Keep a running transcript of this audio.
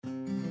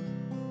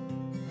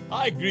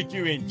I greet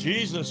you in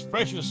Jesus'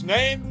 precious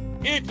name.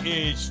 It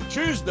is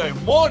Tuesday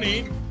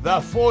morning,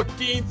 the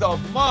 14th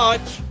of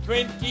March,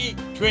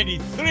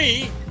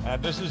 2023.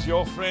 And this is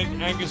your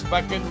friend Angus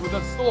Buchan with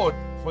a thought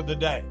for the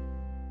day.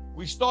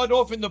 We start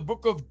off in the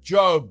book of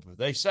Job.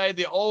 They say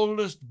the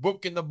oldest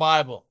book in the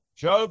Bible.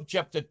 Job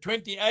chapter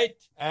 28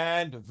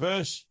 and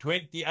verse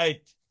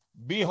 28.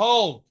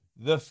 Behold,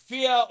 the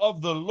fear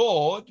of the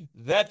Lord,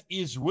 that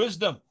is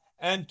wisdom,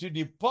 and to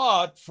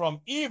depart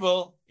from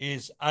evil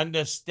is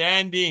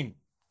understanding.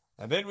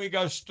 And then we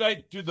go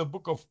straight to the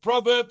book of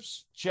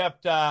Proverbs,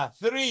 chapter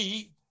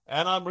 3,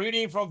 and I'm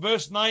reading from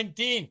verse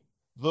 19.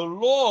 The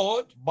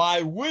Lord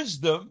by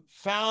wisdom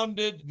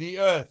founded the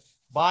earth.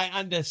 By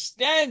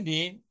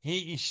understanding,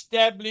 he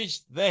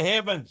established the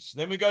heavens.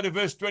 Then we go to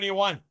verse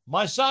 21.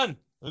 My son,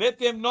 let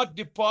them not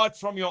depart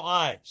from your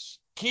eyes.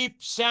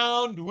 Keep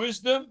sound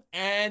wisdom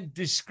and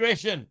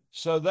discretion,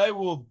 so they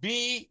will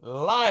be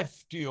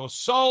life to your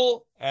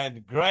soul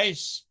and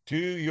grace to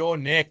your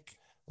neck.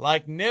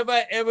 Like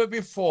never ever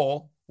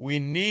before, we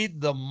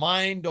need the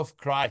mind of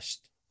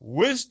Christ.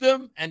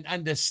 Wisdom and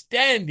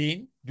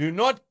understanding do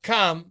not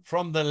come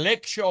from the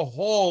lecture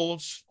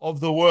halls of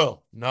the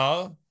world.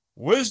 No,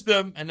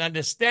 wisdom and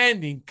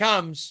understanding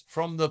comes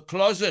from the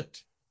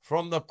closet,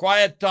 from the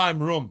quiet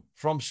time room,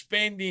 from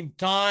spending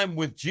time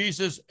with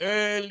Jesus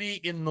early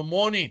in the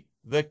morning,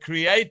 the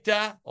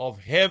creator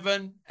of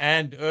heaven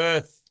and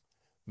earth.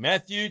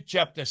 Matthew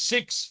chapter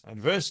 6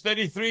 and verse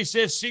 33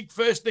 says, seek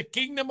first the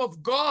kingdom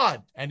of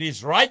God and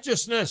his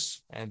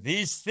righteousness, and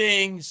these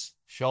things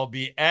shall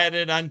be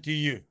added unto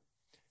you.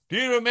 Do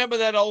you remember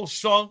that old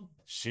song?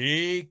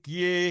 Seek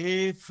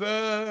ye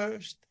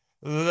first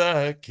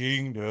the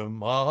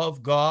kingdom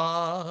of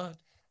God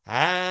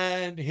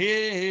and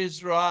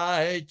his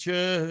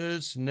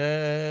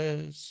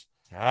righteousness,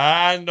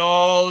 and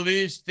all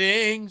these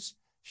things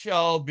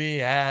shall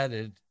be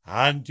added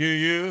unto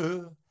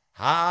you.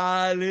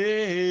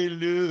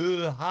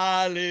 Hallelujah,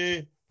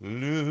 hallelujah,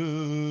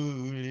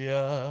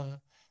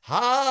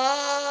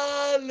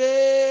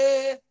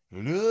 hallelujah,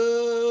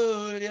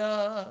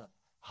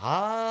 hallelujah,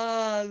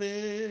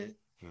 hallelujah,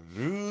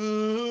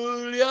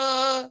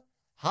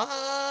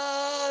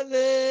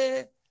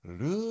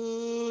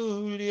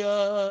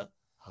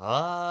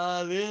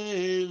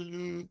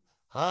 hallelujah,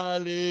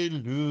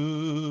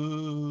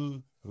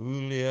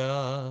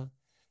 hallelujah.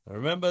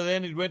 Remember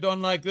then it went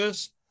on like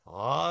this.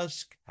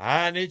 Ask,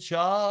 and it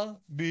shall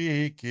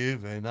be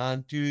given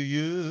unto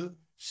you.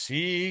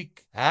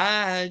 Seek,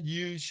 and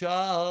you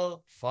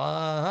shall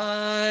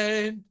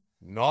find.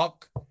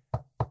 Knock,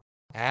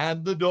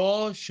 and the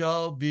door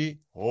shall be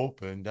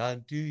opened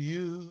unto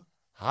you.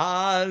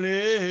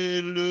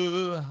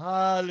 Hallelujah,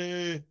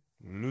 hallelujah.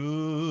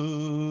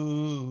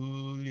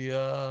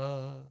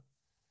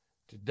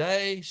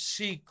 Today,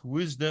 seek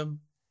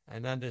wisdom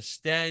and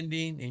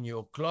understanding in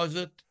your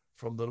closet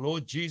from the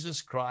Lord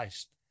Jesus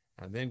Christ,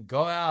 and then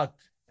go out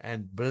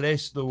and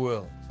bless the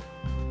world.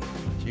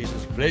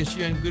 Jesus bless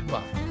you and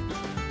goodbye.